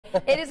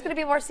It is going to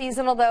be more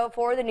seasonal, though,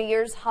 for the New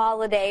Year's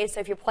holiday.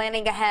 So if you're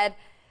planning ahead,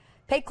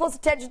 pay close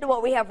attention to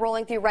what we have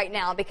rolling through right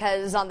now,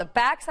 because on the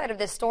backside of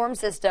this storm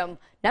system,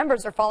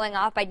 numbers are falling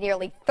off by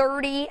nearly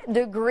 30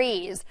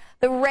 degrees.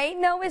 The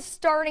rain, though, is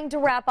starting to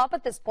wrap up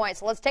at this point.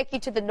 So let's take you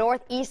to the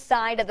northeast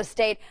side of the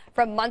state,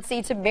 from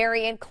Muncie to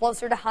Marion,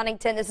 closer to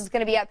Huntington. This is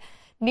going to be up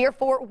near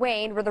Fort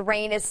Wayne, where the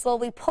rain is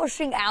slowly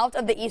pushing out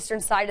of the eastern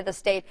side of the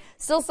state.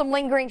 Still some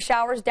lingering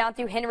showers down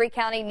through Henry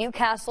County,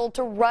 Newcastle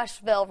to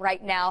Rushville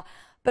right now.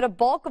 But a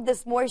bulk of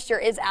this moisture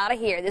is out of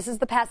here. This is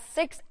the past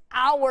 6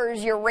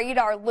 hours, your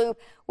radar loop.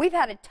 We've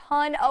had a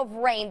ton of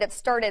rain that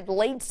started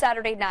late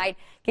Saturday night,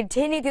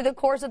 continued through the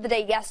course of the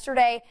day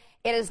yesterday.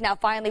 It is now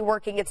finally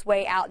working its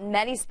way out in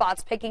many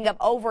spots, picking up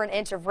over an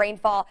inch of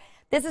rainfall.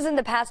 This is in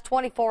the past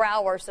 24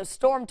 hours, so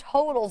storm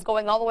totals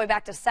going all the way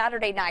back to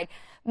Saturday night.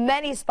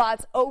 Many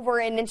spots over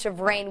an inch of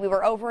rain. We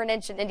were over an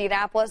inch in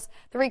Indianapolis,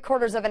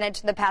 3/4 of an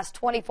inch in the past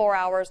 24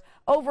 hours,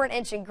 over an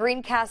inch in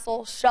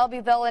Greencastle,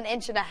 Shelbyville, an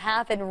inch and a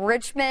half in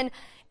Richmond.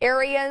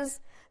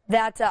 Areas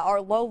that are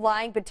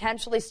low-lying,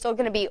 potentially still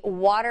going to be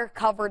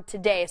water-covered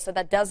today. So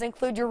that does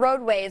include your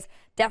roadways.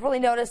 Definitely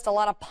noticed a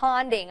lot of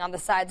ponding on the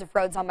sides of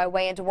roads on my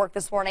way into work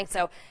this morning.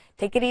 So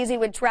take it easy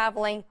when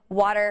traveling.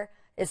 Water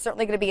is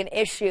certainly going to be an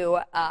issue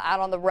out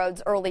on the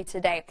roads early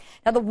today.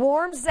 Now, the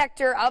warm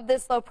sector of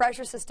this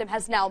low-pressure system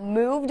has now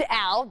moved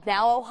out.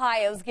 Now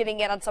Ohio's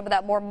getting in on some of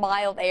that more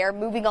mild air,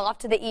 moving off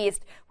to the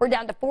east. We're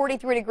down to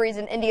 43 degrees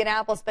in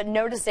Indianapolis, but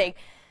noticing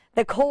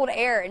the cold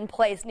air in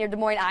place near Des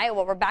Moines,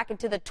 Iowa. We're back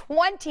into the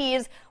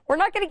 20s. We're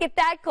not going to get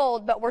that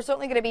cold, but we're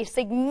certainly going to be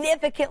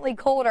significantly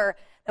colder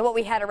than what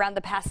we had around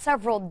the past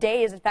several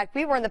days. In fact,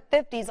 we were in the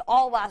 50s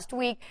all last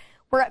week.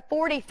 We're at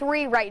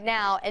 43 right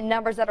now, and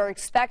numbers that are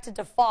expected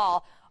to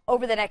fall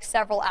over the next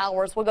several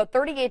hours. We'll go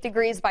 38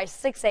 degrees by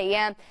 6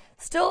 a.m.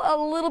 Still a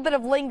little bit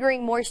of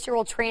lingering moisture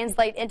will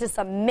translate into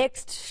some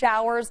mixed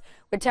showers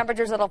with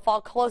temperatures that'll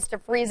fall close to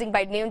freezing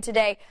by noon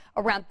today,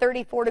 around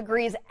 34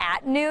 degrees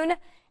at noon.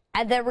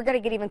 And then we're going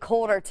to get even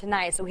colder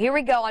tonight. So here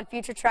we go on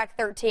Future Track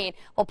 13.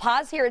 We'll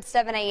pause here at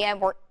 7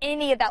 a.m. where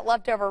any of that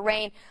leftover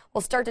rain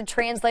will start to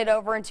translate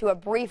over into a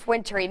brief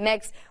wintry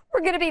mix. We're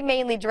going to be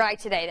mainly dry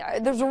today.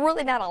 There's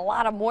really not a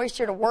lot of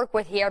moisture to work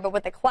with here, but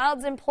with the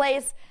clouds in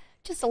place,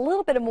 just a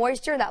little bit of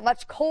moisture and that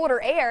much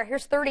colder air.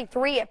 Here's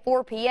 33 at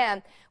 4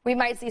 p.m. We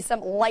might see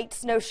some light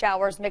snow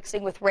showers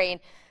mixing with rain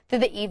through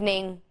the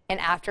evening and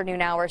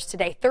afternoon hours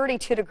today.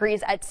 32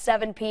 degrees at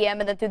 7 p.m.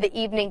 and then through the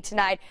evening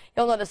tonight,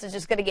 you'll notice it's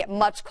just going to get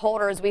much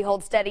colder as we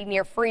hold steady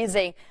near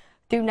freezing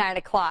through 9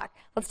 o'clock.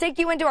 Let's take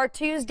you into our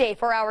Tuesday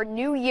for our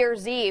New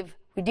Year's Eve.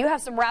 We do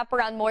have some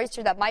wraparound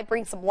moisture that might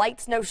bring some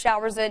light snow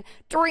showers in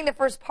during the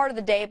first part of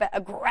the day, but a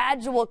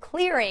gradual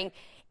clearing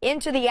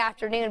into the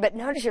afternoon. But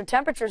notice your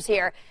temperatures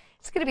here.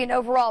 It's going to be an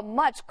overall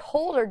much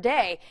colder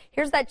day.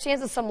 Here's that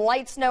chance of some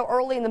light snow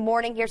early in the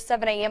morning. Here's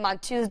 7 a.m. on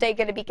Tuesday,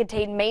 going to be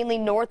contained mainly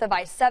north of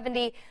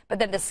I-70. But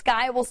then the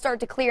sky will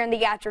start to clear in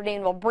the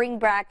afternoon. We'll bring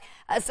back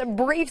some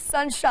brief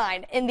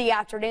sunshine in the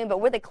afternoon.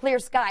 But with a clear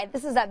sky,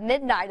 this is at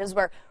midnight as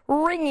we're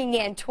ringing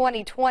in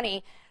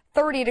 2020.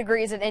 30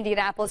 degrees in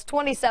Indianapolis,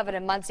 27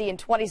 in Muncie, and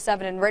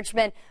 27 in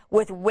Richmond,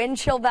 with wind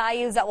chill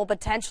values that will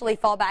potentially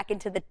fall back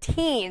into the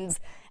teens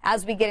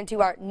as we get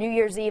into our New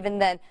Year's Eve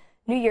and then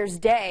New Year's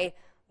Day.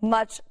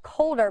 Much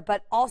colder,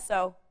 but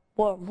also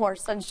more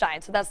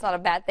sunshine, so that's not a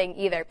bad thing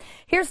either.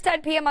 Here's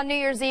 10 p.m. on New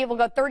Year's Eve. We'll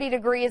go 30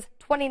 degrees,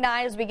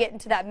 29 as we get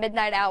into that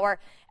midnight hour,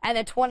 and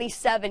then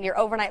 27, your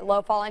overnight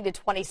low falling to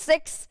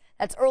 26.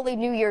 That's early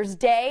New Year's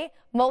Day.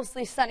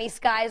 Mostly sunny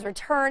skies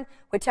return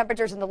with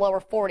temperatures in the lower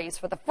 40s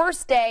for the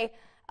first day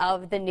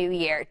of the new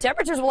year.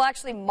 Temperatures will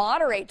actually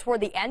moderate toward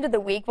the end of the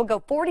week. We'll go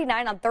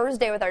 49 on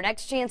Thursday with our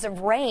next chance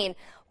of rain.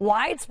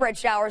 Widespread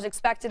showers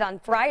expected on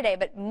Friday,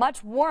 but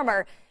much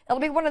warmer. It'll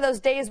be one of those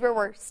days where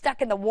we're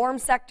stuck in the warm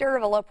sector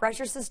of a low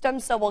pressure system,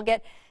 so we'll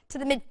get to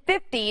the mid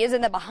 50s,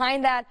 and then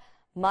behind that,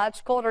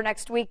 much colder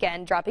next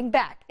weekend, dropping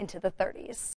back into the 30s.